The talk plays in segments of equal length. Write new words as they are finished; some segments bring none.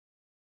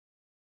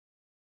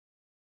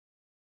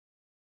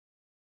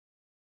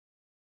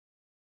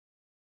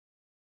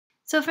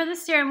So for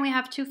this theorem, we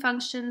have two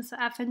functions,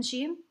 f and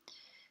g.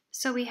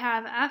 So we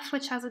have f,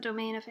 which has a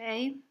domain of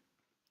a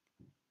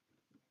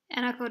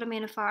and a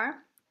codomain of r,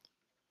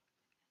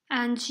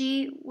 and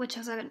g, which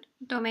has a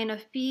domain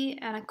of b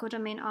and a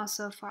codomain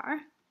also of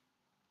r.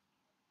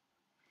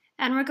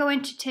 And we're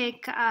going to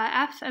take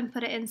f and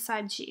put it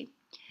inside g.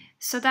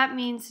 So that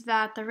means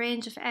that the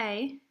range of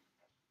a,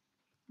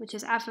 which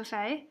is f of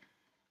a,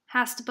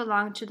 has to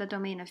belong to the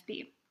domain of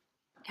b.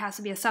 It has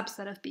to be a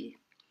subset of b.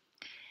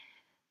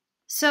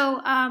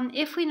 So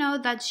if we know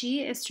that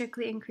g is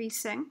strictly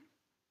increasing,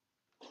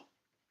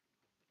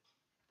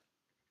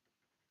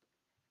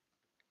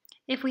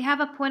 if we have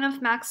a point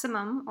of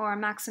maximum or a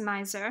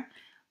maximizer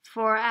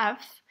for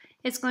f,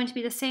 it's going to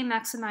be the same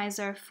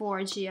maximizer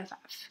for g of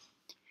f.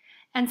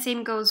 And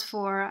same goes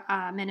for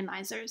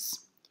minimizers.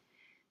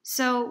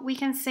 So we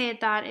can say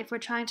that if we're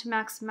trying to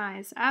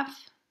maximize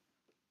f,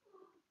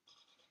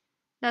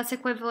 that's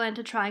equivalent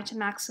to trying to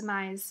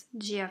maximize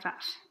g of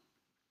f,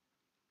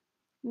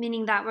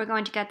 meaning that we're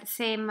going to get the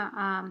same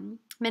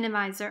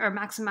minimizer or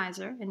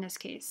maximizer in this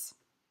case.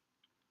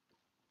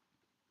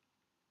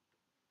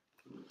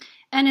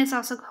 And this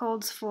also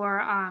holds for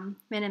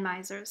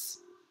minimizers.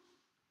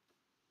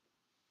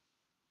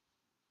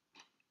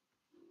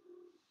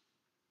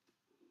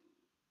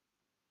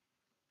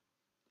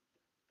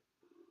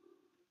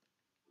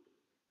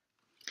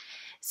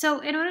 So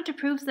in order to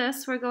prove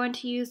this, we're going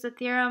to use the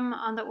theorem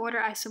on the order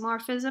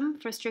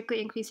isomorphism for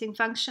strictly increasing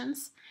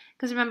functions,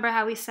 because remember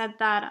how we said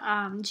that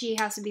g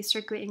has to be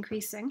strictly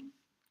increasing.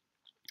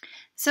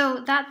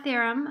 So that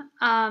theorem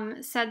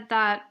said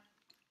that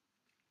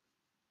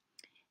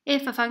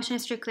if a function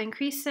is strictly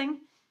increasing,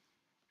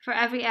 for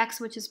every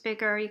x which is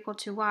bigger or equal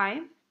to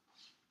y,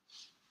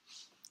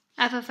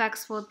 f of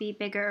x will be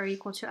bigger or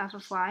equal to f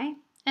of y,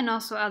 and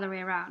also other way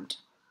around.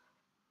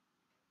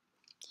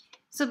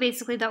 So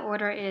basically the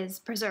order is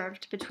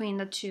preserved between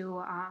the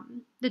two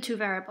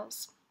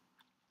variables.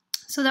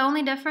 So the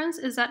only difference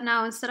is that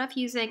now instead of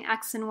using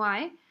x and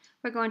y,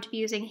 we're going to be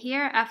using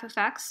here f of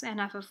x and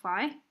f of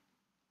y.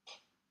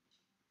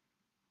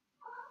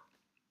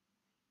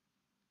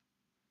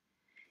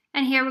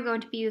 And here we're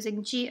going to be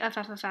using g of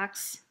f of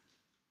x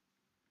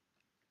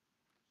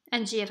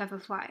and g of f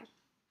of y.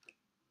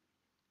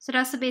 So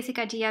that's the basic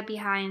idea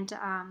behind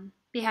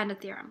the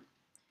theorem.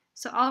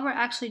 So all we're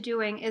actually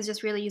doing is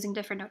just really using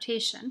different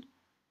notation.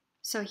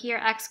 So here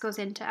x goes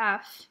into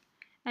f,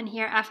 and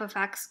here f of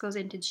x goes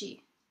into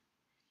g.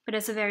 But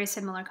it's a very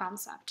similar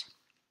concept.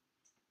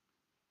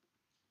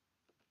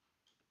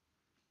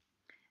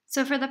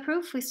 So for the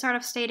proof, we start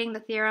off stating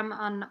the theorem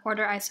on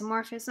order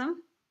isomorphism.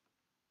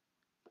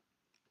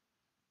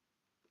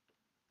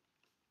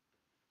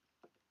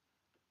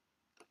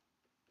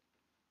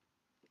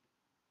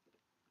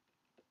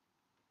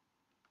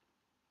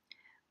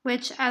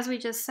 Which, as we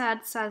just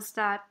said, says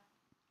that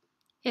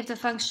if the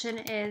function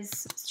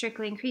is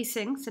strictly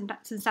increasing,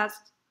 since that's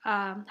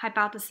a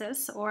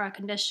hypothesis or a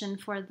condition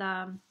for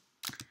the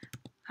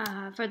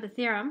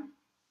theorem,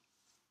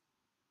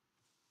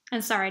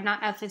 and sorry,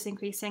 not f is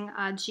increasing,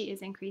 g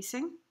is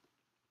increasing.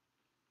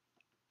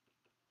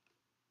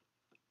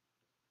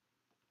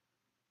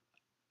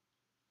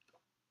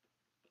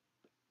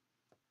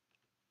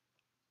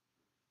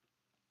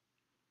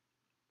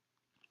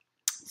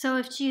 So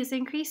if g is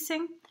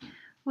increasing,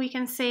 we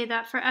can say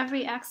that for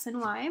every x and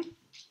y,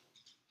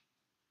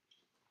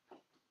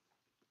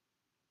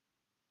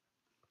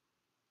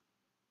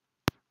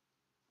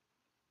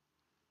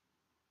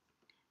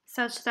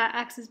 such that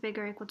x is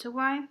bigger or equal to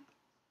y,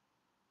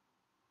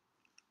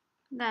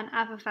 then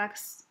f of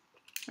x,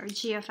 or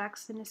g of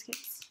x in this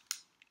case,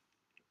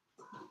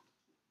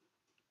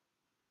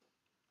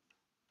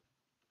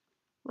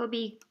 will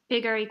be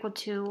bigger or equal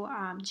to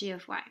g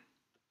of y.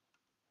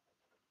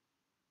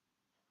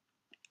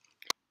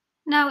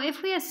 Now,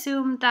 if we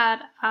assume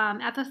that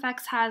f of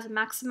x has a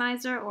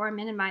maximizer or a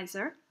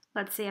minimizer,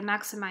 let's say a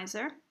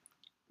maximizer,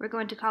 we're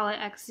going to call it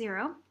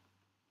x0.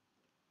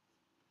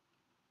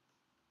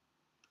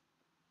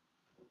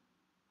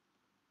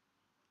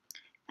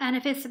 And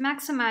if it's a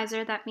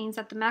maximizer, that means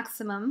that the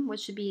maximum,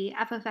 which should be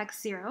f of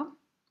x0,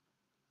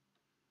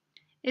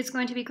 is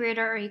going to be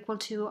greater or equal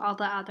to all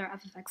the other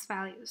f of x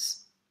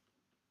values.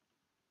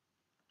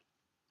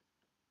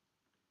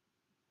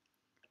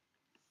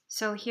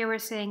 So here we're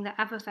saying that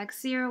f of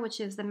x0, which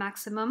is the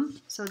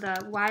maximum, so the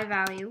y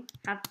value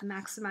at the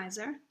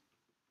maximizer,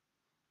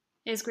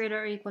 is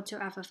greater or equal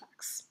to f of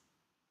x.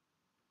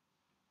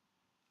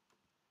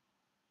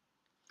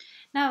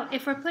 Now,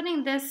 if we're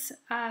putting this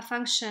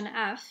function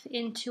f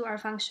into our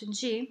function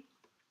g,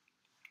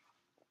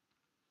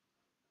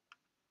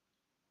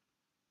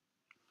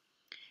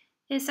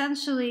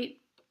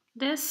 essentially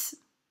this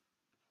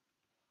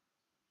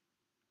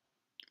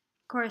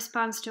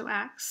corresponds to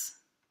x,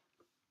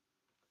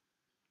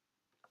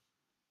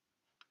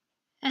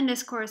 and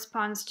this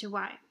corresponds to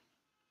y.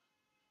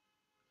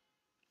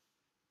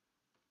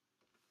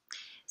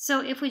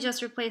 So if we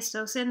just replace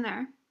those in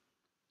there,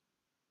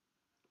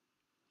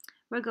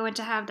 we're going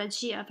to have that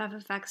g of f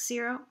of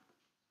x0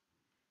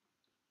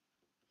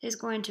 is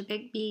going to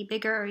be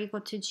bigger or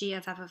equal to g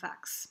of f of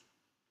x.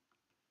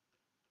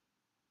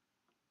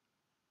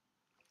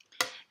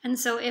 And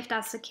so if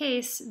that's the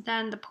case,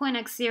 then the point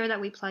x0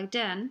 that we plugged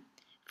in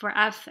for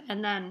f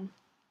and then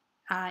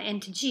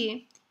into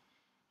g,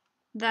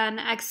 then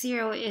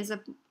x0 is a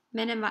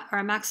or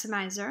a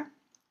maximizer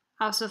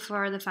also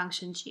for the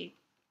function g.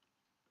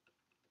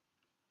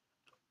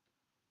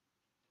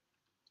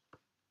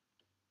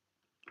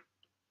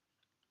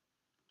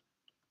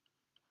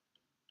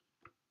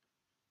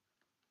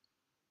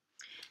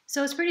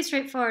 So it's pretty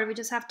straightforward. We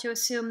just have to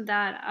assume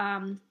that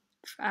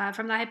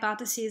from the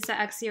hypotheses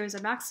that x0 is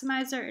a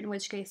maximizer, in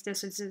which case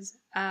this is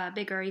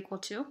bigger or equal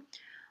to.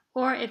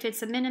 Or if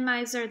it's a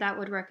minimizer, that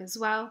would work as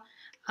well.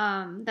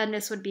 Then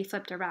this would be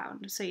flipped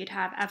around. So you'd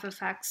have f of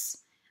x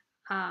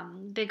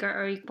bigger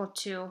or equal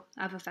to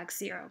f of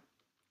x0.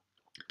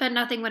 But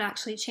nothing would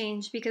actually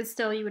change because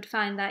still you would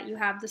find that you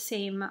have the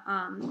same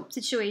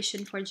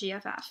situation for g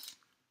of f.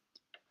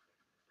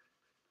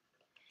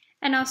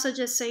 And also,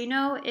 just so you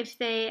know, if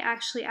they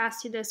actually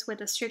asked you this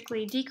with a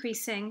strictly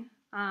decreasing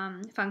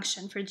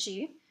function for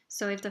g,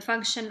 so if the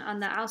function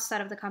on the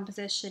outside of the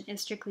composition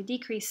is strictly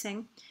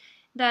decreasing,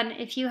 then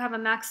if you have a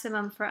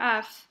maximum for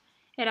f,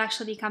 it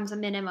actually becomes a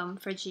minimum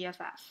for g of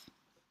f.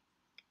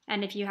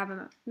 And if you have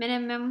a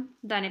minimum,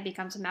 then it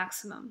becomes a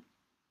maximum.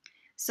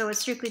 So it's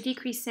strictly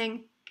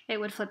decreasing, it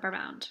would flip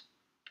around.